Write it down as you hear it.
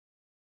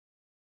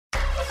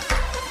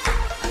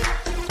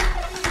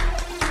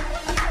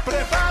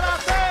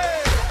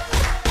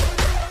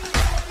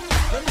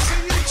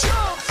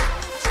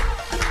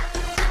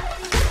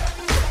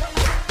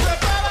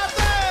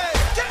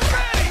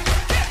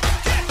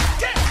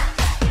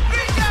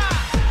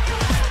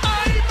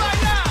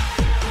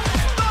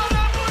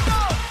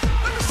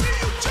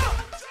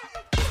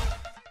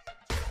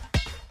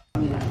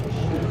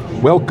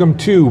Welcome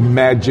to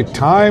Magic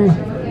Time.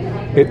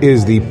 It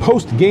is the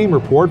post-game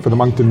report for the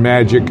Moncton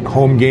Magic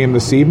home game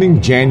this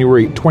evening,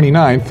 January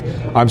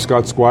 29th. I'm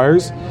Scott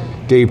Squires.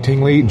 Dave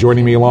Tingley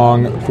joining me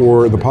along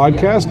for the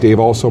podcast. Dave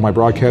also my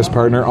broadcast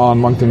partner on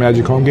Moncton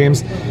Magic home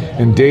games.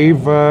 And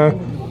Dave, a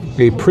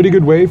pretty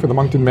good way for the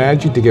Moncton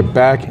Magic to get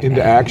back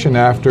into action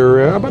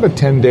after about a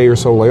 10-day or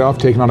so layoff,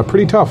 taking on a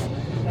pretty tough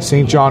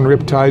St. John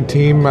Riptide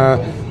team.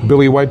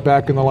 Billy White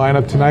back in the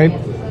lineup tonight.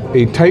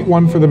 A tight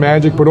one for the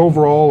Magic, but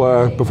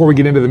overall, before we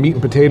get into the meat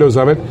and potatoes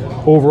of it,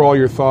 overall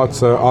your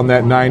thoughts on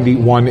that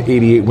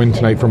 91-88 win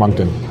tonight for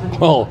Moncton?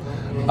 Well,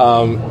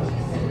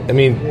 I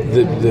mean,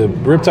 the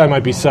Riptide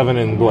might be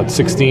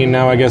 7-16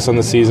 now, I guess, on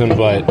the season,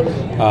 but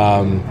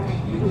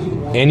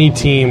any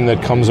team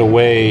that comes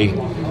away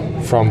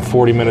from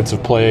 48 minutes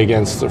of play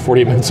against the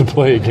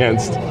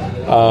Riptide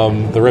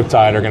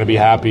are going to be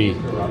happy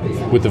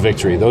with the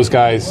victory. Those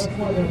guys,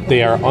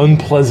 they are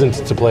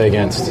unpleasant to play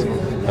against.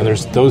 And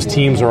those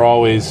teams are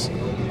always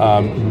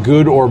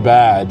good or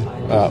bad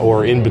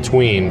or in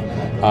between.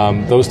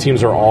 Those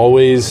teams are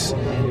always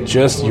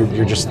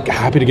you're just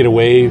happy to get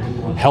away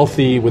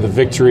healthy with a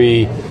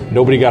victory.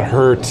 Nobody got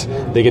hurt.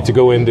 They get to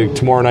go into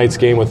tomorrow night's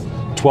game with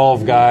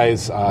 12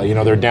 guys.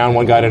 They're down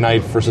one guy tonight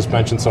for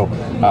suspension. So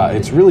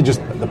it's really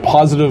just the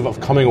positive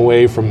of coming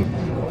away from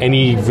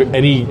any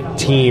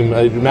team.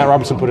 Matt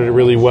Robertson put it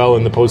really well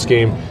in the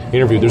post-game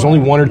interview. There's only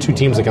one or two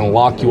teams that can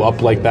lock you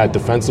up like that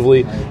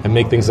defensively and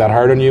make things that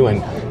hard on you,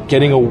 and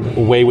getting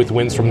away with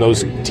wins from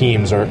those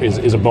teams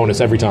is a bonus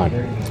every time.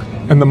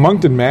 And the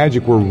Moncton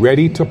Magic were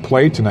ready to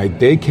play tonight.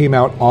 They came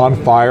out on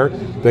fire.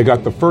 They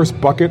got the first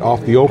bucket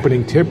off the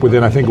opening tip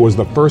within, I think it was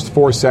the first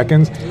 4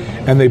 seconds,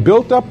 and they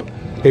built up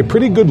a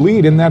pretty good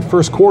lead in that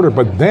first quarter,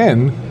 but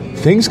then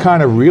things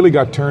kind of really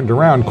got turned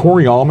around.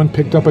 Corey Allman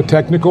picked up a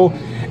technical,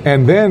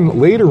 and then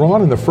later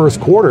on in the first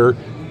quarter,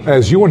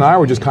 as you and I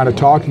were just kind of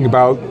talking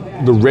about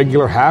the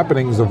regular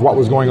happenings of what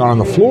was going on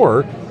the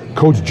floor,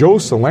 Coach Joe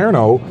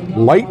Salerno,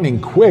 lightning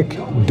quick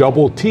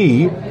double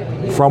T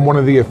from one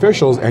of the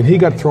officials, and he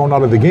got thrown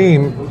out of the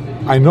game.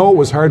 I know it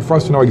was hard for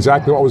us to know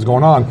exactly what was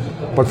going on,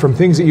 but from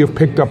things that you've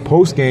picked up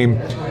post-game,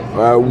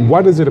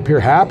 what does it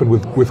appear happened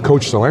with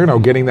Coach Salerno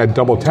getting that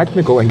double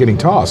technical and getting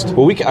tossed?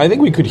 Well, I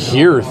think we could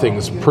hear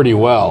things pretty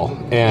well,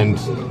 and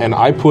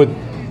I put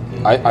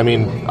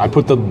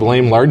the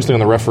blame largely on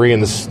the referee in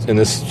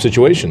this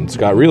situation,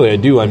 Scott. Really, I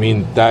do. I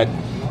mean, that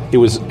it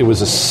was a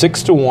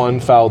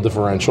 6-1 foul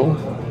differential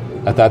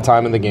at that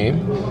time in the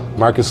game.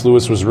 Marcus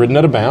Lewis was ridden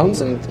out of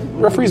bounds,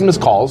 and referees miss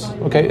calls.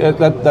 Okay,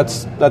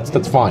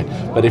 that's fine.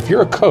 But if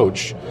you're a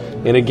coach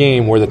in a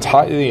game where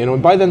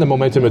by then the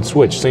momentum had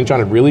switched. St. John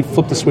had really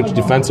flipped the switch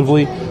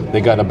defensively. They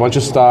got a bunch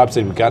of stops.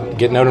 They got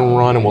getting out and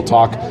run, and we'll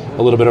talk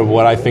a little bit of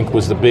what I think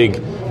was the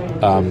big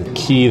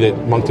key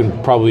that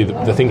Moncton probably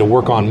the thing to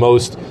work on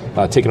most,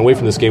 taken away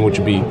from this game, which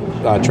would be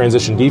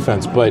transition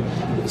defense. But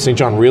St.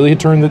 John really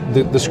had turned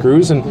the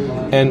screws,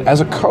 and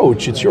as a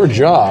coach, it's your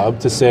job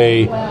to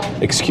say,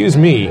 excuse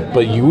me,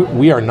 but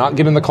we are not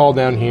getting the call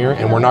down here,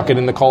 and we're not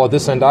getting the call at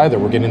this end either.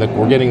 We're getting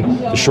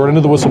the short end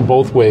of the whistle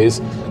both ways.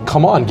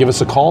 Come on, give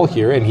us a call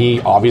here. And he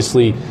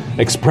obviously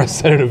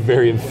expressed that in a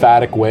very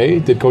emphatic way,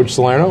 did Coach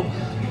Salerno,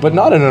 but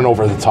not in an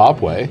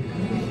over-the-top way.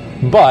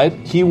 But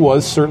he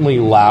was certainly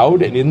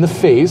loud and in the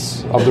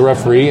face of the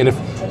referee, and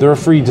if the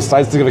referee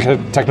decides to give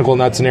a technical in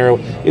that scenario,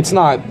 it's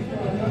not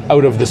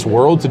out of this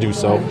world to do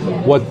so.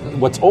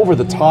 What's over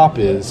the top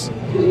is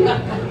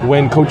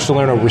when Coach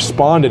Salerno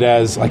responded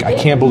as, like, I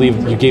can't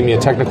believe you gave me a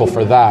technical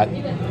for that.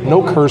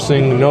 No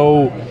cursing,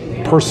 no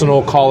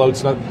personal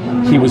call-outs.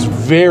 He was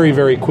very,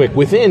 very quick.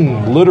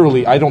 Within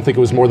literally, I don't think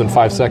it was more than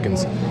 5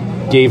 seconds,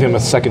 gave him a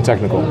second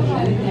technical.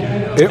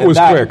 It was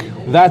quick.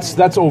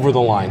 That's over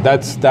the line.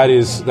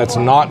 That's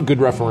not good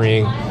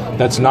refereeing.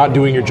 That's not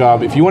doing your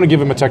job. If you want to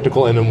give him a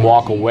technical and then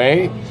walk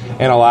away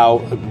and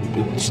allow,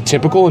 it's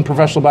typical in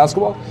professional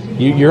basketball,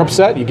 you're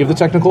upset, you give the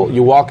technical,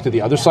 you walk to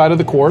the other side of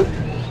the court,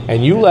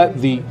 and you let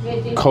the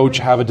coach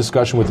have a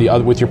discussion with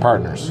your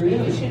partners.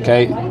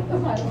 Okay?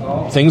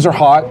 Things are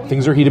hot,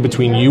 things are heated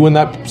between you and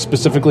that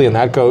specifically and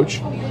that coach.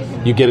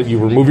 You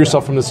remove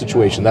yourself from the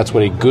situation. That's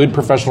what a good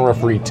professional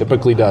referee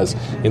typically does.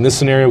 In this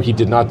scenario, he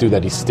did not do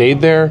that. He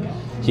stayed there.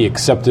 He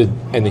accepted,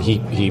 and he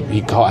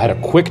had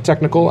a quick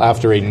technical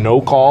after a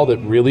no call that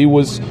really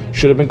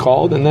should have been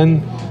called, and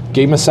then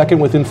gave him a second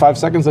within 5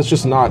 seconds.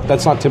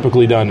 That's not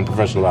typically done in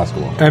professional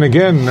basketball. And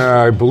again,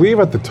 I believe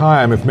at the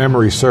time, if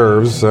memory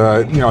serves,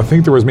 I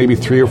think there was maybe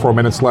 3 or 4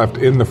 minutes left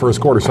in the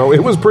first quarter, so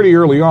it was pretty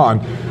early on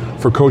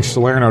for Coach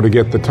Salerno to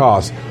get the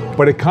toss.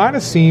 But it kind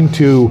of seemed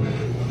to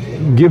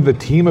give the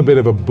team a bit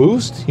of a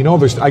boost.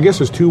 I guess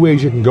there's 2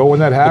 ways you can go when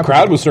that happens. The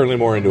crowd was certainly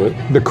more into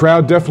it. The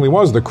crowd definitely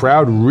was. The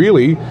crowd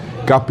really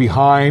got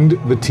behind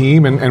the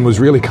team and was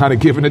really kind of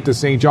giving it to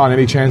St. John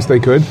any chance they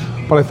could.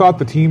 But I thought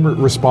the team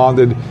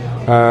responded,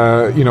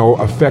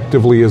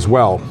 effectively as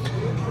well.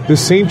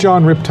 This St.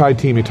 John Riptide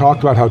team, you talked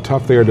about how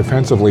tough they are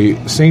defensively.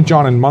 St.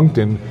 John and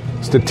Moncton,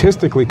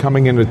 statistically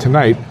coming into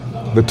tonight,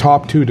 the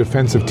top 2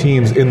 defensive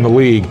teams in the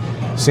league.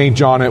 St.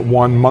 John at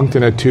 1,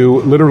 Moncton at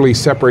 2, literally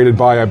separated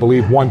by, I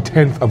believe,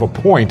 1/10 of a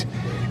point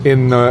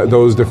in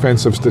those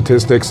defensive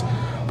statistics.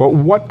 But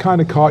what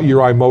kind of caught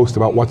your eye most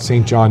about what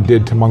St. John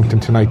did to Moncton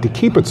tonight to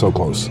keep it so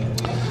close?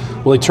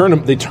 Well,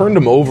 they turned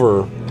them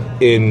over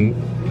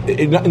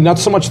not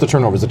so much the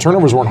turnovers. The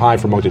turnovers weren't high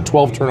for Moncton.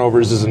 12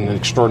 turnovers isn't an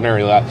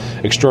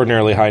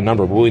extraordinarily high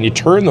number. But when you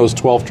turn those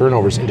 12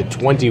 turnovers into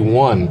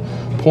 21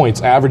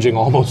 points, averaging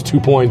almost 2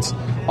 points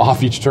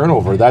off each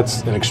turnover,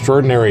 that's an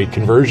extraordinary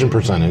conversion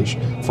percentage,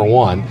 for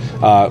one.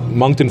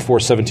 Moncton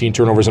forced 17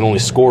 turnovers and only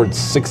scored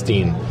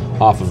 16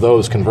 off of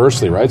those,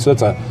 conversely, right? So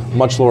that's a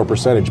much lower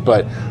percentage.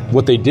 But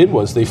what they did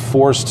was they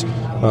forced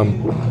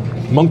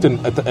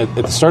Moncton, at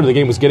the start of the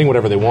game, was getting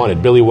whatever they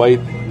wanted. Billy White,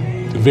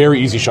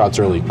 very easy shots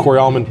early. Corey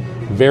Allman,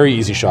 very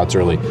easy shots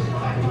early.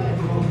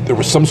 There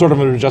was some sort of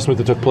an adjustment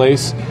that took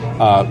place.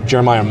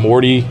 Jeremiah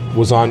Morty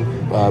was on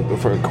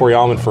for Corey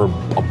Allman for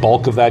a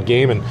bulk of that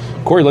game, and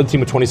Corey led the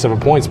team with 27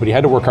 points, but he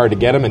had to work hard to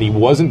get them, and he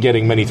wasn't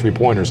getting many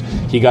three-pointers.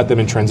 He got them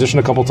in transition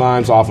a couple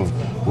times off of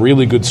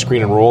really good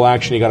screen and roll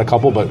action. He got a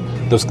couple, but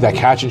that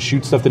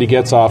catch-and-shoot stuff that he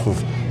gets off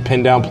of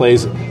pin-down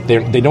plays,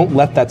 they don't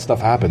let that stuff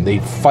happen. They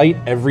fight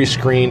every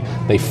screen.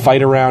 They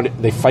fight around.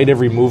 They fight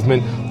every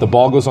movement. The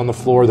ball goes on the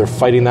floor. They're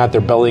fighting that.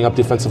 They're bellying up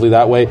defensively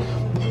that way.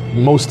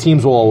 Most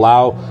teams will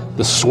allow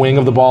the swing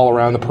of the ball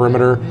around the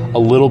perimeter a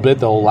little bit.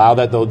 They'll allow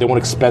that. They won't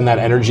expend that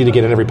energy to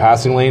get in every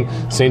passing lane.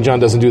 St. John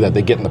doesn't do that.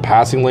 They get in the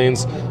passing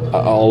lanes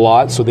a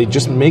lot, so they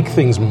just make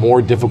things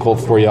more difficult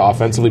for you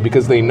offensively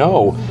because they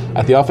know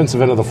at the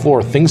offensive end of the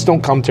floor, things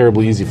don't come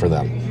terribly easy for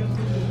them.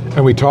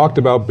 And we talked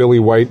about Billy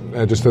White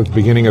just at the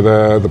beginning of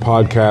the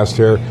podcast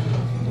here.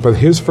 But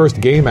his first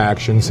game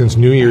action since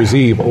New Year's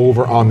Eve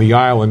over on the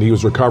island, he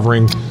was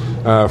recovering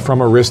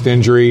from a wrist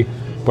injury.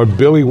 But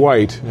Billy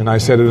White, and I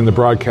said it in the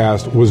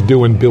broadcast, was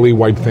doing Billy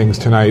White things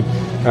tonight.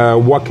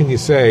 What can you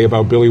say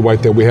about Billy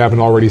White that we haven't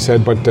already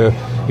said? But,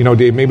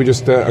 Dave, maybe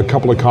just a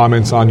couple of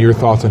comments on your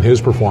thoughts on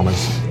his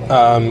performance.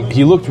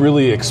 He looked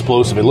really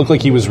explosive. It looked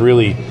like he was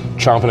really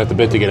chomping at the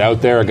bit to get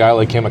out there. A guy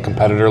like him, a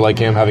competitor like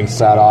him, having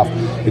sat off.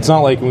 It's not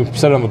like, we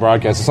said it on the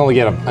broadcast, it's not like he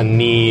had a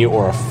knee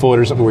or a foot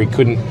or something where he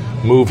couldn't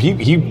move. He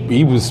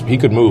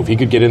could move. He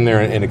could get in there,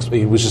 and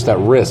it was just that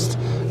wrist.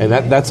 And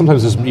that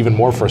sometimes is even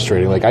more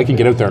frustrating. Like, I can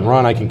get out there and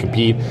run, I can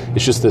compete.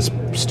 It's just this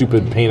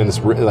stupid pain in this,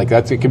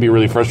 it can be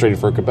really frustrating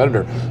for a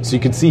competitor. So you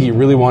can see he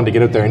really wanted to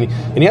get out there. And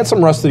he had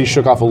some rust that he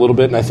shook off a little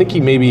bit, and I think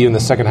he maybe in the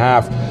second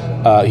half,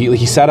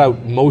 he sat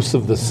out most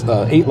of the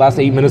last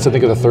 8 minutes, I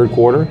think, of the third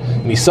quarter,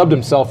 and he subbed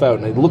himself out,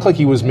 and it looked like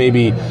he was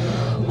maybe,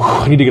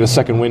 I need to get a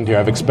second wind here.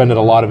 I've expended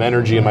a lot of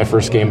energy in my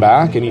first game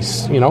back, and he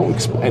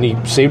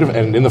saved it.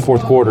 And in the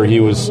fourth quarter, he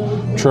was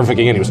terrific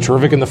again. He was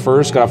terrific in the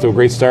first, got off to a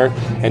great start,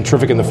 and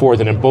terrific in the fourth.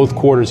 And in both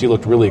quarters, he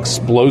looked really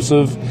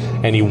explosive,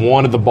 and he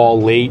wanted the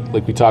ball late,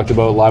 like we talked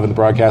about live in the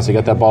broadcast. He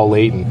got that ball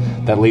late,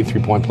 and that late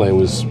three-point play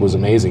was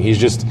amazing.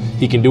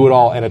 He can do it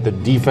all. And at the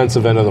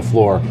defensive end of the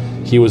floor,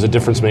 he was a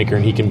difference maker,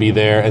 and he can be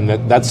there. And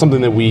that's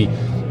something that we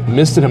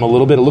missed in him a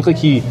little bit. It looked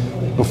like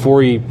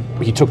before he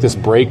took this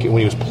break, when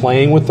he was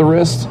playing with the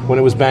wrist, when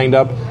it was banged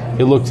up,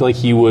 it looked like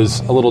he was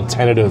a little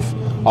tentative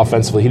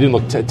offensively. He didn't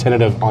look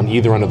tentative on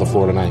either end of the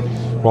floor tonight.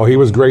 Well, he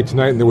was great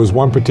tonight, and there was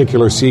one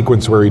particular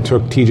sequence where he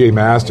took TJ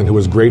Maston, who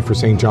was great for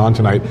St. John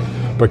tonight,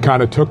 but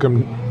kind of took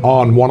him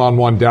on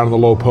one-on-one down in the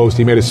low post.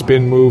 He made a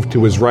spin move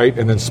to his right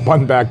and then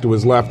spun back to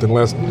his left and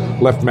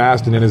left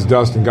Maston in his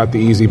dust and got the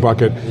easy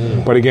bucket.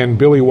 But again,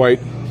 Billy White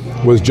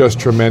was just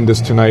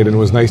tremendous tonight, and it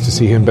was nice to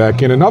see him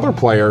back in. Another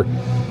player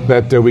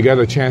that we got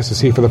a chance to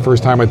see for the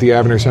first time at the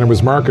Avenir Center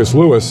was Marcus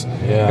Lewis.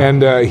 Yeah.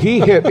 And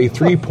he hit a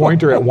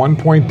three-pointer at one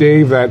point,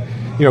 Dave, that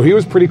he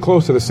was pretty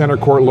close to the center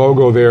court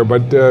logo there.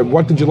 But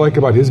what did you like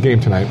about his game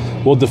tonight?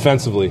 Well,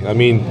 defensively, I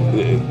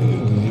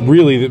mean,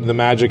 really, the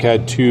Magic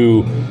had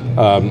two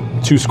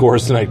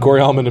scores tonight.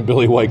 Corey Allman and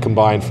Billy White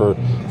combined for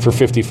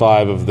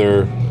 55 of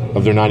their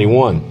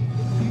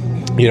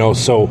 91.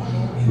 So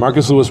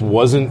Marcus Lewis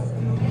wasn't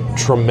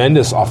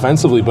tremendous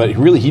offensively, but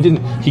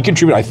he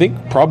contributed. I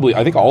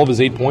think all of his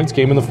 8 points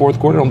came in the fourth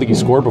quarter. I don't think he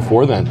scored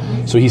before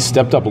then. So he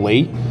stepped up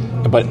late,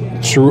 but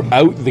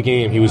throughout the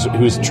game he was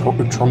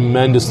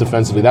tremendous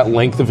defensively. That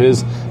length of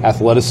his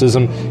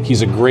athleticism,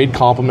 he's a great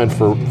compliment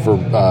for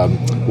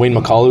Wayne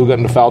McCullough, who got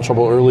into foul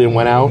trouble early and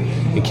went out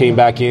and came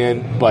back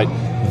in. But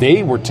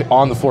they were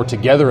on the floor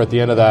together at the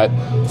end of that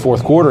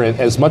fourth quarter, and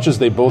as much as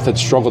they both had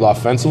struggled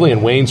offensively,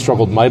 and Wayne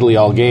struggled mightily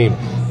all game,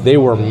 they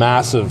were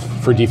massive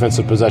for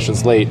defensive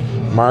possessions late.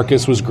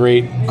 Marcus was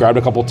great, grabbed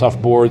a couple tough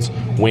boards.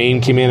 Wayne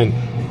came in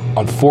and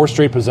on 4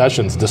 straight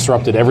possessions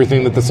disrupted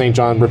everything that the St.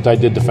 John Riptide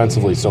did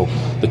defensively. So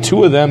the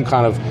two of them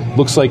kind of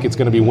looks like it's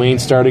going to be Wayne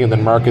starting and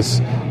then Marcus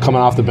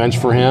coming off the bench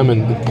for him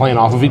and playing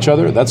off of each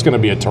other. That's going to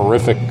be a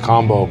terrific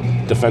combo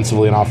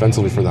defensively and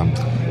offensively for them.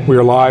 We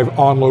are live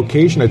on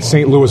location at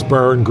St. Louis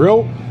Bar and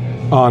Grill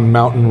on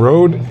Mountain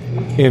Road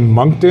in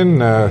Moncton.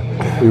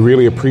 We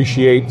really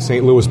appreciate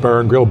St. Louis Bar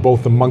and Grill,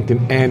 both the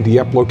Moncton and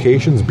Dieppe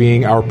locations,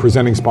 being our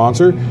presenting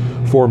sponsor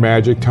for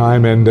Magic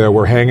Time. And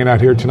we're hanging out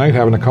here tonight,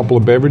 having a couple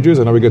of beverages.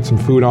 I know we got some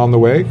food on the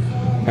way.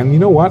 And you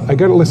know what? I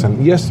got to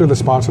listen. Yes, they're the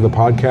sponsor of the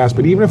podcast,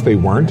 but even if they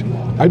weren't,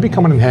 I'd be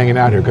coming and hanging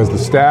out here because the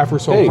staff are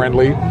so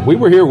friendly. We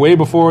were here way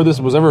before this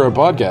was ever a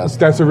podcast.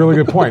 That's a really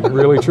good point.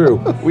 Really true.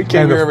 We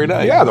came here every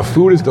night. Yeah, the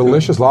food is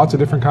delicious. Lots of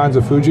different kinds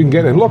of food you can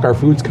get. And look, our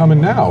food's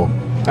coming now.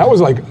 That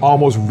was like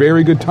almost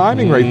very good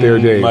timing right there,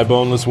 Dave. My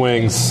boneless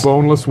wings.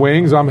 Boneless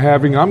wings. I'm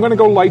going to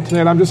go light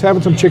tonight. I'm just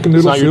having some chicken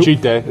noodle soup. It's not your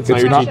cheat day. It's not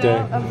your cheat day.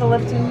 Of the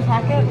Lipton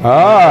packet?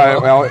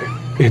 Well,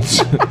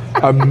 it's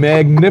a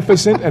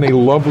magnificent and a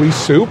lovely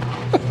soup.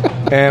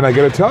 And I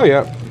got to tell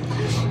you,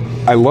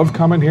 I love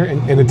coming here,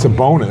 and it's a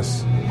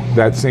bonus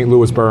that St.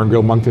 Louis Bar and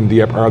Grill Moncton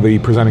Dieppe are the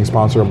presenting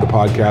sponsor of the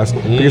podcast,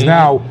 because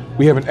now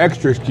we have an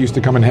extra excuse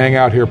to come and hang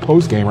out here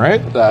post-game,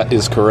 right? That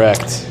is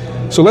correct.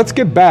 So let's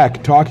get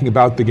back talking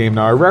about the game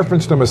now. I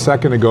referenced him a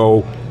second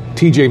ago,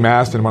 TJ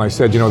Maston, when I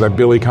said, that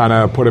Billy kind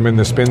of put him in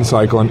the spin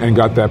cycle and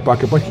got that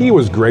bucket. But he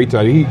was great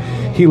tonight.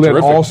 He led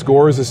all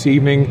scorers this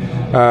evening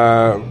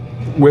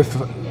with...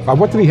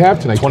 what did he have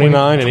tonight?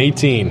 29 and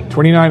 18.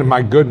 29,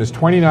 my goodness,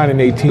 29 and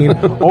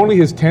 18. Only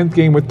his 10th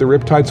game with the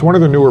Riptides, one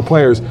of their newer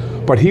players,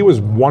 but he was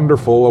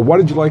wonderful. What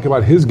did you like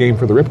about his game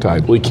for the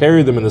Riptide? Well, he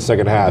carried them in the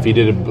second half. He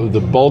did the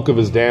bulk of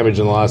his damage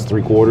in the last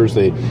three quarters.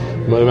 They,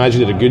 I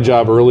imagine, did a good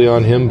job early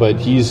on him, but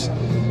he's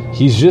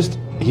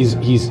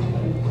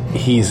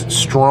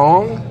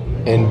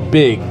strong and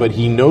big, but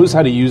he knows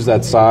how to use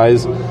that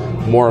size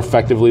more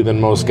effectively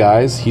than most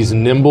guys. He's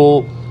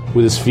nimble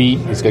with his feet.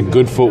 He's got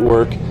good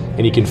footwork.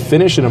 And he can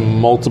finish in a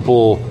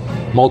multiple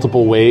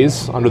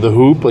ways under the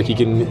hoop. Like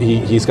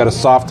he's got a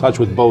soft touch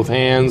with both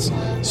hands,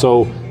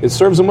 so it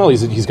serves him well.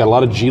 He's got a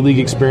lot of G League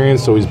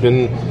experience, so he's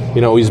been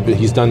in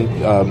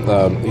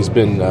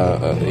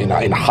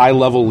high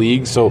level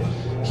leagues. So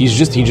he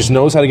just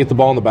knows how to get the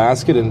ball in the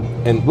basket.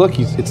 And look,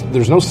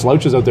 there's no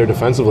slouches out there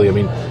defensively. I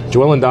mean,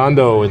 Joel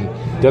Ndondo and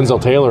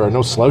Denzel Taylor are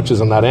no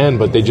slouches on that end,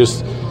 but he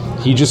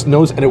just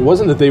knows. And it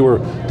wasn't that they were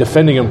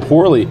defending him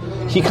poorly.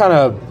 He's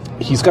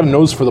got a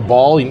nose for the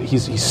ball.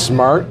 He's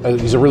smart.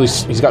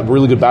 He's got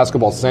really good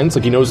basketball sense.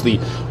 Like he knows the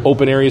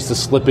open areas to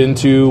slip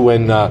into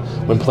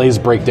when plays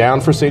break down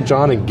for St.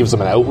 John and gives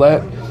them an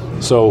outlet.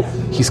 So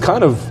he's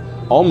kind of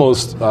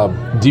almost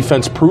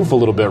defense proof a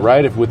little bit,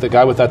 right? If with a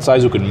guy with that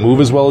size who can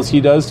move as well as he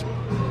does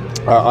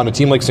on a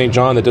team like St.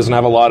 John that doesn't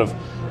have a lot of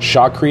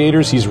shot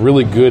creators, he's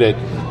really good at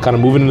kind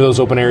of moving into those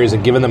open areas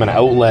and giving them an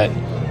outlet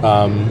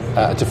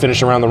to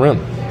finish around the rim.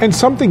 And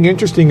something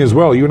interesting as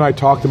well, you and I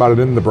talked about it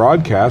in the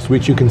broadcast,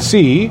 which you can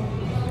see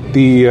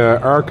the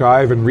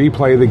archive and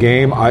replay of the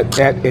game at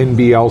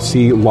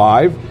NBLC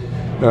Live.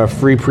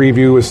 Free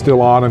preview is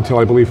still on until,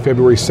 I believe,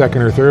 February 2nd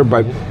or 3rd.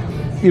 But,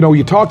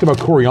 you talked about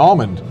Corey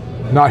Almond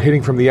not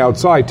hitting from the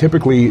outside,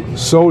 typically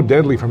so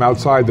deadly from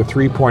outside the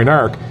three-point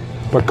arc.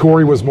 But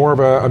Corey was more of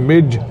a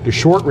mid to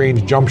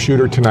short-range jump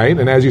shooter tonight,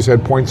 and as you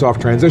said, points off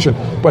transition.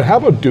 But how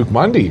about Duke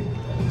Mundy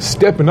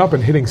stepping up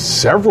and hitting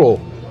several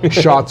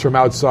shots from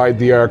outside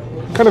the arc?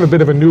 Kind of a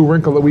bit of a new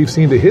wrinkle that we've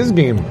seen to his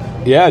game.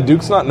 Yeah,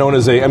 Duke's not known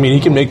as he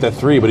can make that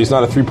three, but he's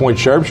not a three-point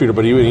sharpshooter.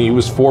 But he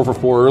was 4 for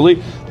 4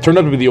 early. Turned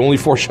out to be the only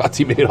 4 shots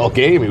he made all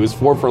game. He was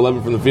 4 for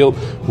 11 from the field.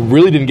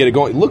 Really didn't get it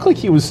going. It looked like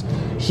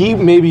he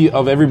maybe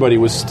of everybody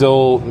was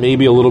still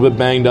maybe a little bit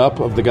banged up,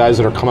 of the guys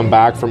that are coming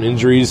back from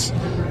injuries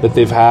that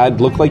they've had.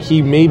 Looked like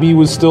he maybe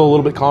was still a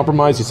little bit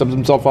compromised. He subbed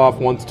himself off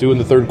 1-2 in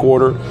the third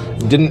quarter.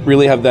 Didn't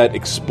really have that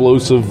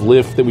explosive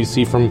lift that we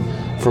see from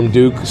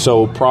Duke.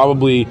 So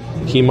probably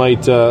he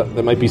might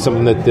that might be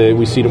something that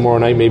we see tomorrow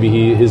night. Maybe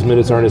his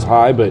minutes aren't as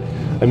high, but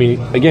I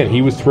mean, again,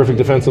 he was terrific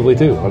defensively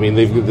too. I mean,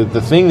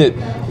 the thing that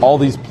all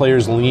these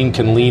players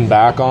can lean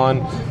back on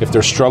if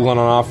they're struggling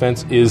on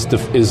offense is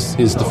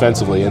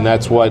defensively, and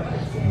that's why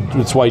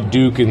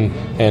Duke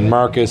and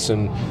Marcus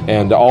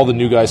and all the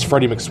new guys,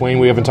 Freddie McSwain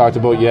we haven't talked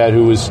about yet,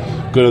 who was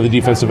good at the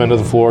defensive end of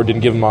the floor,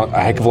 didn't give him a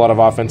heck of a lot of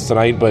offense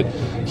tonight, but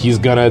he's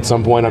gonna at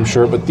some point, I'm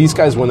sure. But these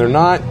guys, when they're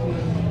not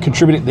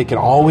contributing, they can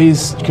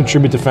always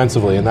contribute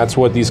defensively, and that's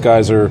what these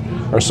guys are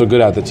so good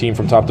at, the team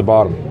from top to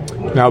bottom.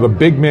 Now the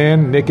big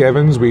man, Nick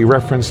Evans, we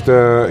referenced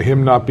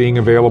him not being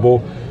available.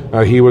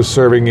 He was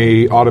serving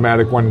a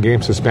automatic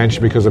 1-game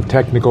suspension because of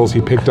technicals he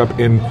picked up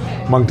in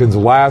Moncton's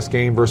last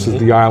game versus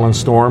the Island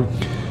Storm.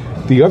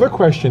 The other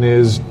question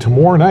is,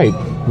 tomorrow night,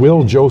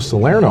 will Joe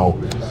Salerno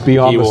be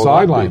on the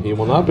sideline? He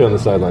will not be on the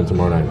sideline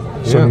tomorrow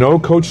night. So no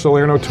Coach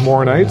Salerno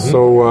tomorrow night.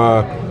 So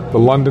the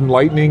London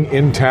Lightning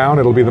in town.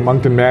 It'll be the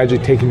Moncton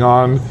Magic taking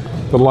on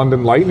the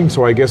London Lightning.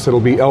 So I guess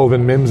it'll be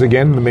Elvin Mims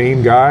again, the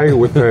main guy,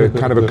 with a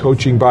kind of a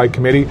coaching by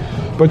committee.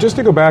 But just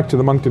to go back to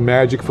the Moncton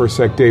Magic for a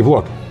sec, Dave,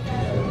 look,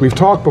 we've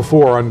talked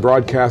before on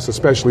broadcasts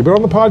especially, but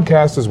on the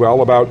podcast as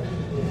well, about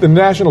the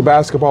National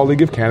Basketball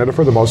League of Canada,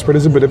 for the most part,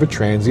 is a bit of a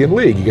transient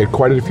league. You get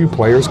quite a few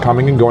players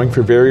coming and going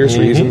for various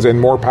reasons, and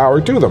more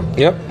power to them.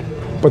 Yep.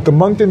 But the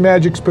Moncton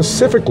Magic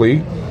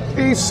specifically,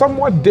 a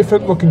somewhat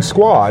different-looking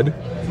squad,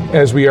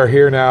 as we are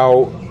here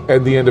now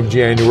at the end of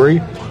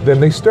January, than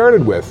they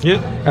started with.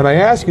 Yeah. And I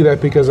ask you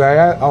that because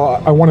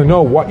I want to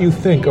know what you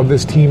think of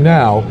this team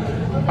now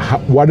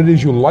what it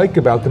is you like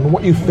about them and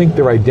what you think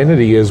their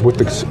identity is with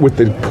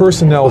the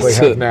personnel they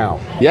have now.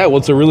 Yeah, well,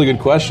 it's a really good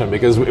question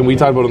because we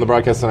talked about it on the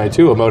broadcast tonight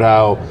too about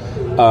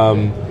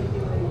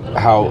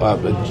how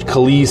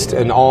Kalist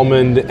and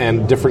Almond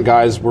and different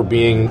guys were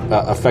being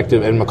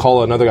effective, and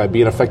McCullough, another guy,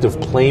 being effective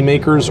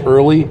playmakers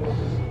early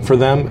for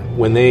them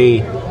when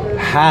they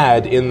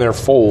had in their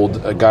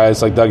fold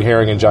guys like Doug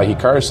Herring and Jahi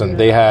Carson.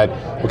 They had,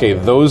 okay,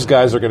 those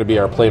guys are going to be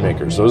our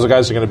playmakers. Those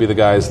guys are going to be the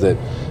guys that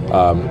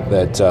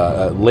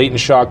late in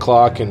shot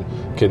clock can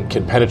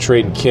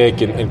penetrate and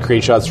kick and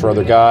create shots for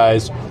other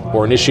guys,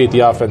 or initiate the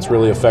offense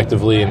really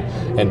effectively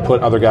and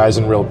put other guys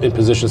in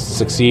positions to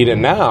succeed.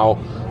 And now,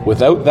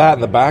 without that in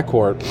the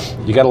backcourt,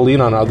 you got to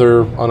lean on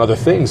other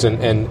things.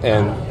 And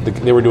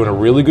they were doing a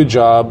really good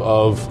job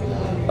of.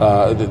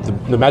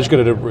 The Magic got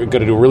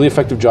to do a really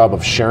effective job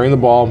of sharing the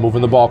ball,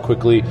 moving the ball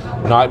quickly,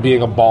 not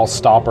being a ball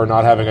stopper,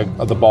 not having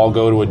the ball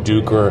go to a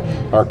Duke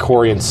or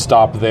Corey and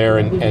stop there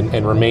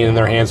and remain in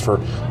their hands for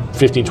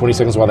 15, 20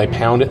 seconds while they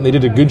pound it. And they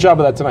did a good job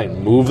of that tonight.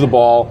 Move the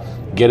ball,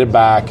 get it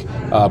back,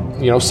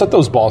 set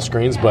those ball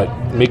screens, but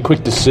make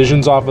quick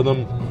decisions off of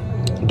them.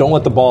 Don't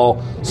let the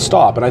ball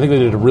stop. And I think they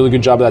did a really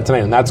good job of that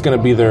tonight. And that's going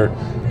to be their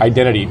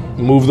identity.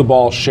 Move the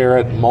ball, share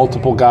it,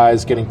 multiple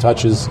guys getting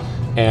touches,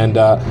 and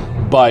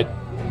but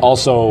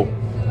also,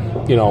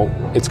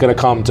 it's going to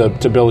come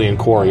to Billy and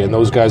Corey, and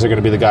those guys are going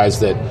to be the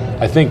guys that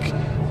I think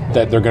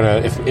that they're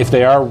going to, if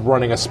they are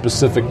running a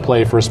specific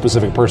play for a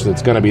specific person,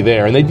 it's going to be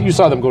there. And you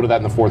saw them go to that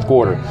in the fourth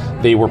quarter.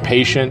 They were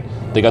patient.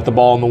 They got the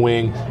ball in the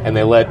wing, and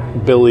they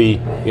let Billy,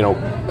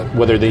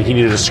 whether he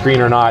needed a screen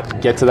or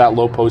not, get to that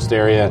low post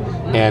area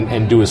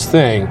and do his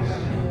thing.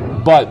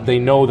 But they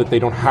know that they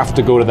don't have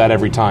to go to that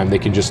every time. They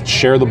can just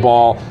share the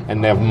ball,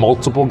 and they have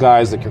multiple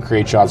guys that can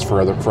create shots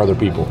for other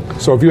people.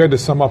 So if you had to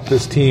sum up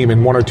this team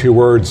in one or two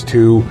words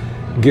to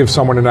give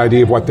someone an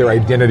idea of what their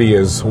identity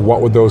is, what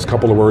would those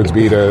couple of words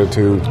be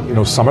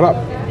to sum it up?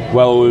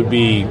 Well, it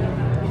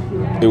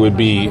would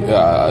be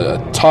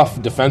tough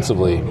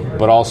defensively,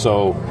 but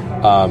also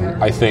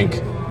I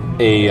think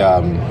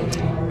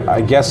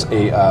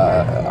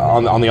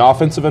on the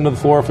offensive end of the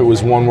floor, if it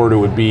was one word, it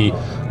would be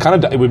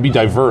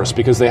diverse,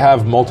 because they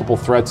have multiple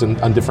threats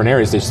on different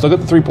areas. They still got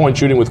the 3-point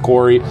shooting with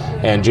Corey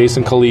and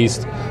Jason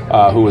Kalist,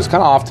 who was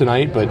kind of off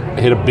tonight, but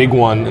hit a big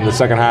one in the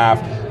second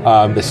half.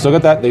 They still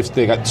got that.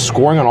 They got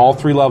scoring on all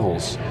three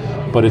levels,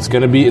 but it's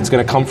going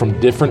to come from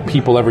different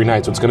people every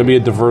night. So it's going to be a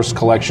diverse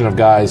collection of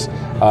guys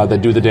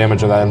that do the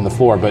damage on that end of the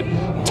floor. But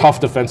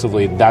tough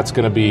defensively, that's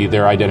going to be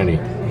their identity.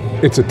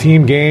 It's a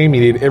team game.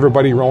 You need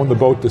everybody rowing the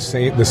boat the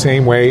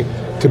same way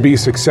to be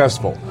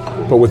successful.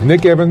 But with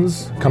Nick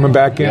Evans coming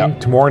back in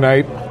tomorrow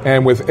night,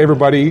 and with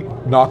everybody,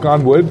 knock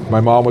on wood, my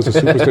mom was a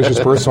superstitious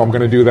person, so I'm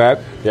going to do that.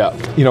 Yeah.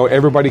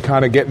 Everybody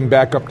kind of getting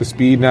back up to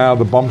speed now.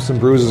 The bumps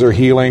and bruises are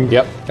healing.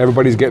 Yep.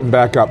 Everybody's getting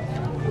back up.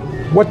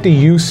 What do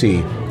you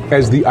see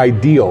as the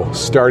ideal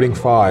starting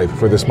five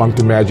for this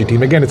Moncton Magic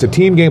team? Again, it's a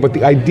team game, but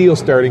the ideal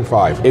starting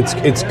five.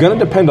 It's going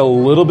to depend a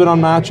little bit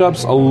on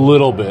matchups, a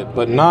little bit,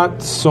 but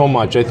not so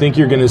much. I think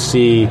you're going to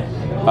see a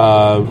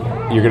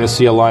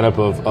lineup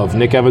of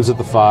Nick Evans at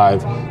the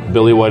 5,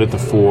 Billy White at the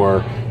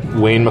 4,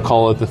 Wayne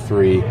McCullough at the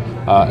 3,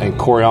 and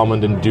Corey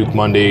Almond and Duke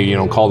Monday.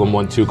 Call them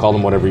 1-2, call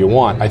them whatever you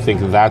want. I think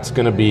that's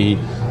going to be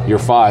your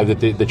 5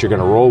 that you're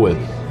going to roll with.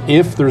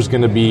 If there's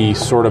going to be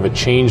sort of a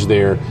change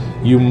there,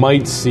 you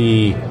might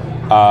see.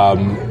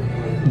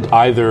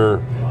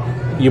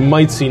 You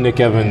might see Nick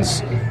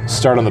Evans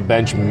start on the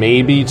bench,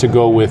 maybe to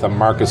go with a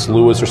Marcus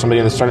Lewis or somebody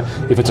in the starting.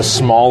 If it's a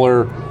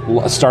smaller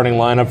starting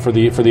lineup for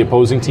the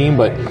opposing team,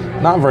 but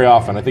not very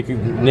often. I think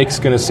Nick's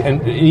going to,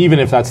 and even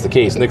if that's the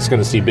case, Nick's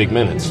going to see big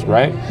minutes,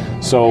 right?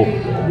 So,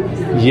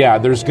 yeah,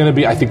 there's going to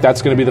be. I think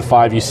that's going to be the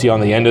 5 you see on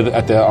the end of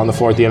on the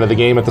floor at the end of the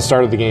game, at the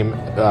start of the game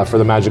for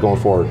the Magic going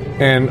forward.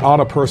 And on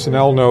a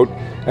personnel note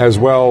as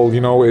well,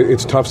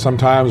 it's tough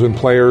sometimes when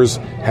players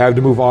have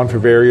to move on for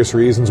various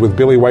reasons. With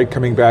Billy White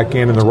coming back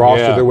in and the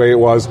roster the way it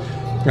was,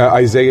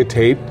 Isaiah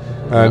Tate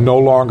no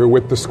longer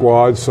with the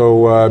squad,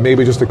 so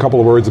maybe just a couple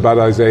of words about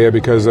Isaiah,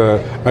 because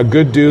a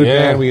good dude,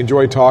 man. We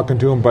enjoy talking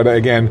to him, but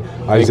again,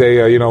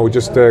 Isaiah,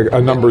 just a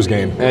numbers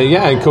game.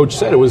 And Coach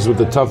said it was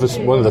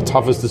one of the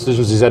toughest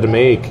decisions he's had to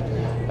make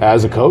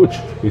as a coach.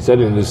 He said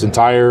in his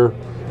entire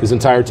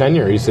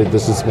tenure, he said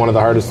this is one of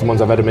the hardest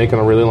ones I've had to make in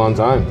a really long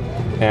time,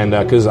 and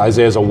because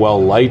Isaiah's a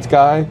well-liked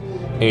guy,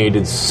 and he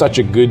did such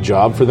a good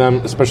job for them,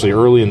 especially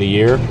early in the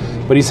year.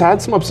 But he's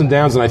had some ups and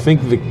downs, and I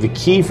think the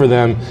key for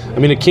them,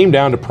 it came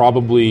down to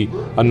probably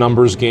a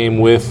numbers game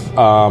with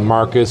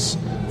Marcus,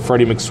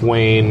 Freddie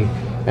McSwain,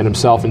 and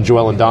himself, and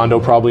Joel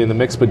Ndondo probably in the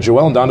mix. But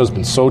Joel Ndondo's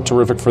been so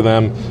terrific for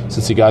them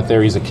since he got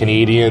there. He's a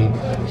Canadian.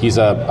 He's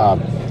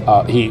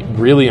he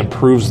really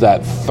improves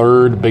that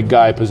third big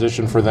guy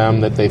position for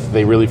them that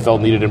they really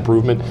felt needed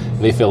improvement.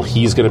 They feel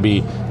he's going to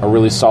be a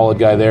really solid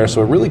guy there.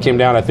 So it really came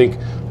down, I think,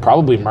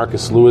 probably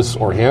Marcus Lewis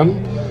or him.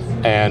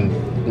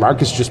 And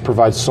Marcus just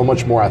provides so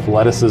much more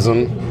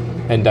athleticism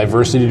and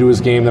diversity to his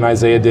game than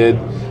Isaiah did.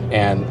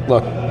 And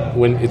look,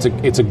 when it's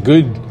a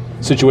good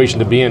situation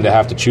to be in, to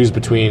have to choose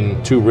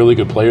between two really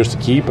good players to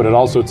keep, but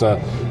it's a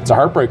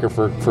heartbreaker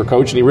for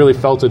Coach, and he really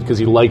felt it because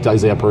he liked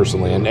Isaiah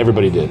personally, and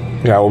everybody did.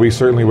 Yeah, well, we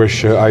certainly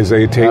wish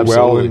Isaiah Tate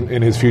well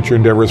in his future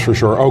endeavors for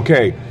sure.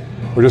 Okay,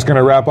 we're just going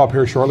to wrap up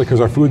here shortly because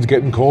our food's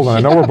getting cold, and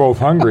I know we're both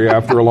hungry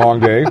after a long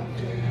day.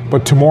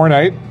 But tomorrow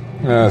night,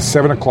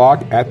 7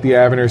 o'clock at the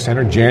Avenir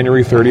Centre,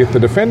 January 30th, the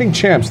defending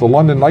champs, the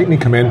London Lightning,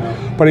 come in,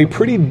 but a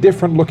pretty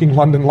different-looking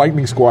London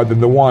Lightning squad than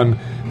the one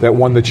that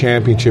won the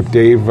championship.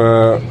 Dave,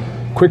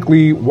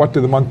 quickly, what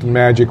do the Moncton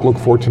Magic look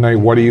for tonight?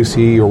 What do you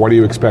see, or what do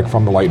you expect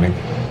from the Lightning?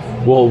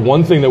 Well,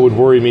 one thing that would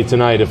worry me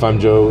tonight, if I'm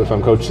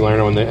Coach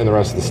Salerno and the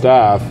rest of the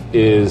staff,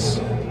 is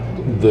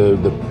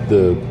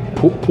the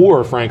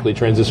poor, frankly,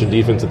 transition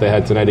defense that they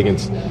had tonight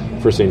against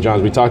for St.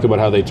 John's. We talked about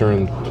how they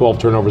turned 12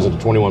 turnovers into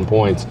 21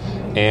 points,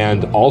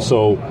 and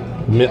also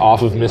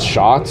off of missed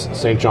shots,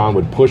 St. John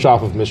would push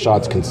off of missed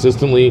shots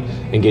consistently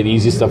and get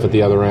easy stuff at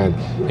the other end.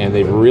 And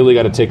they've really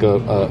got to take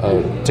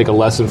a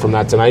lesson from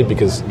that tonight,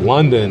 because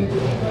London,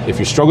 if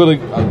you struggle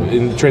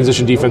in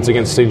transition defense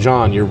against St.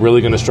 John, you're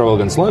really going to struggle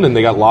against London.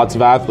 They got lots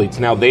of athletes.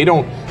 Now, they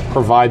don't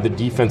provide the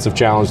defensive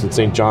challenge that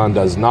St. John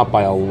does, not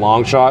by a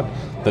long shot.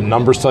 The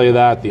numbers tell you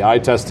that. The eye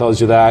test tells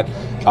you that.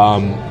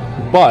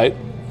 But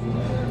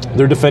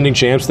they're defending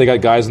champs. They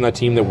got guys on that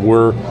team that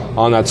were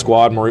on that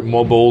squad: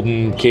 Mo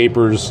Bolden,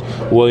 Capers,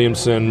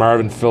 Williamson,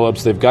 Marvin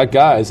Phillips. They've got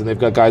guys, and they've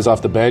got guys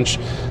off the bench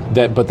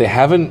but they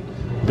haven't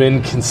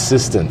been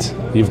consistent.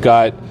 You've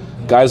got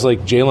guys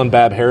like Jalen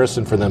Bab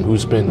Harrison for them,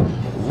 who's been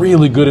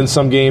really good in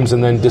some games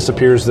and then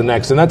disappears the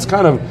next. And that's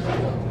kind of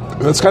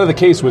the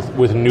case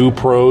with new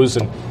pros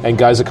and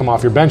guys that come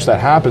off your bench. That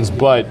happens,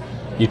 but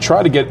you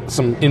try to get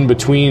some in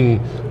between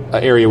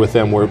area with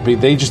them where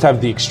they just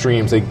have the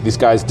extremes. These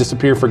guys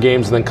disappear for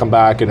games and then come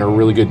back and are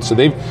really good. So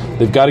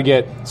they've got to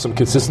get some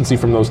consistency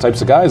from those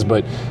types of guys.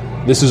 But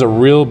this is a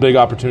real big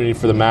opportunity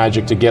for the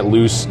Magic to get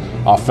loose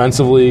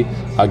offensively,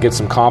 get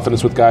some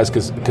confidence with guys,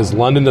 because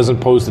London doesn't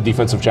pose the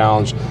defensive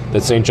challenge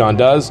that St. John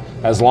does.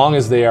 As long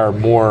as they are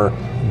more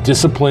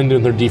disciplined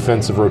in their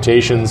defensive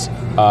rotations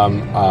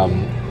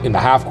in the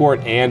half court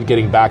and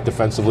getting back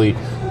defensively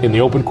in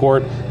the open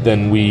court,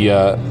 then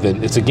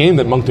it's a game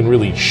that Moncton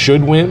really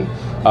should win.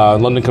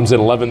 London comes in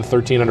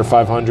 11-13 under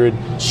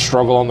 500,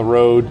 struggle on the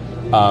road.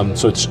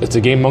 So it's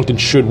a game Moncton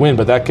should win,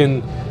 but that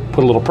can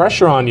put a little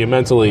pressure on you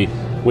mentally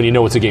when you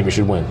know it's a game you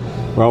should win.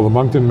 Well, the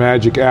Moncton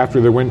Magic,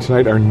 after their win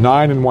tonight, are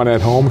 9-1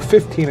 at home,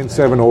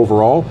 15-7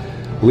 overall,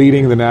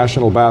 leading the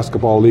National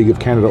Basketball League of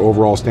Canada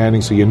overall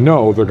standing. So you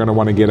know they're going to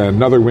want to get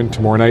another win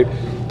tomorrow night,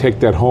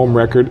 take that home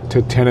record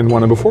to 10-1.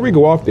 And before we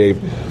go off,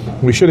 Dave,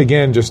 we should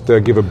again just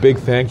give a big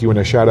thank you and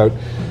a shout out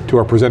to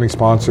our presenting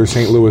sponsor,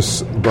 St.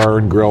 Louis Bar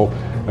and Grill,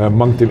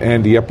 Moncton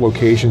and Dieppe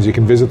locations. You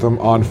can visit them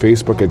on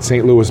Facebook at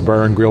St. Louis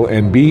Bar and Grill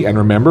NB. And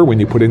remember, when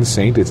you put in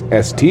Saint, it's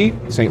ST,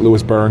 St.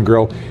 Louis Bar and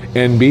Grill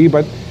NB.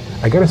 But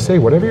I got to say,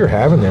 whatever you're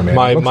having there, man.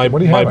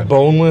 My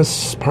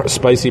boneless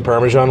spicy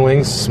Parmesan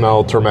wings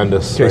smell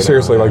tremendous. Okay, right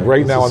seriously, now. Like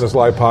right now on this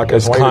live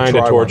podcast. It's kind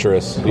of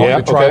torturous. One.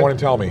 Yeah, try one and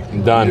tell me.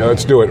 Done. Yeah,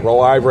 let's do it. We're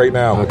live right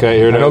now. Okay,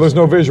 here it is. I know there's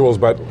no visuals,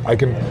 but I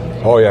can.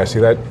 Oh, yeah, see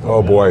that?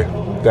 Oh, boy.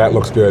 That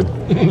looks good.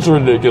 It's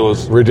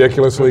ridiculous.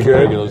 Ridiculously good?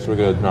 Ridiculously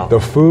good, no. The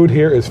food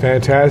here is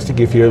fantastic.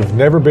 If you've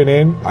never been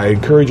in, I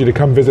encourage you to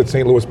come visit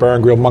St. Louis Bar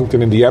and Grill,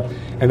 Moncton and Dieppe.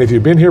 And if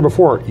you've been here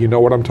before, you know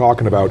what I'm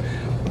talking about.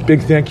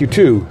 Big thank you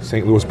to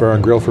St. Louis Bar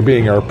and Grill for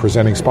being our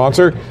presenting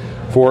sponsor.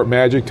 For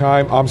Magic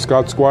Time, I'm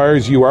Scott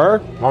Squires. You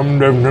are? I'm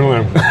Dave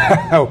Tingley.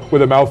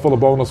 With a mouthful of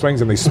boneless wings,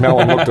 and they smell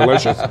and look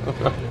delicious.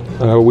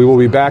 We will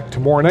be back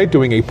tomorrow night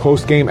doing a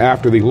post-game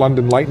after the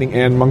London Lightning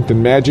and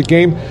Moncton Magic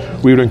game.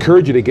 We would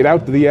encourage you to get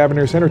out to the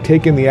Avenir Centre,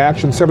 take in the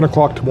action, 7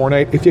 o'clock tomorrow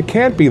night. If you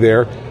can't be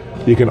there,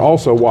 you can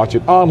also watch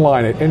it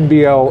online at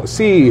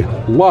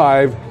NBLC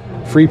Live,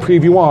 free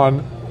preview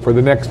on for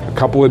the next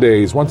couple of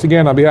days. Once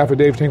again, on behalf of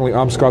Dave Tingley,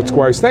 I'm Scott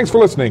Squires. Thanks for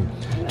listening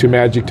to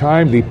Magic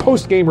Time, the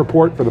post-game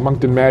report for the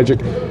Moncton Magic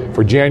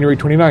for January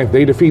 29th.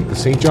 They defeat the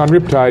St. John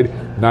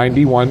Riptide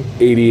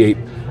 91-88.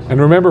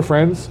 And remember,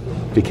 friends,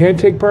 if you can't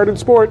take part in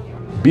sport,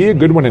 be a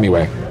good one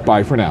anyway.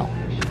 Bye for now.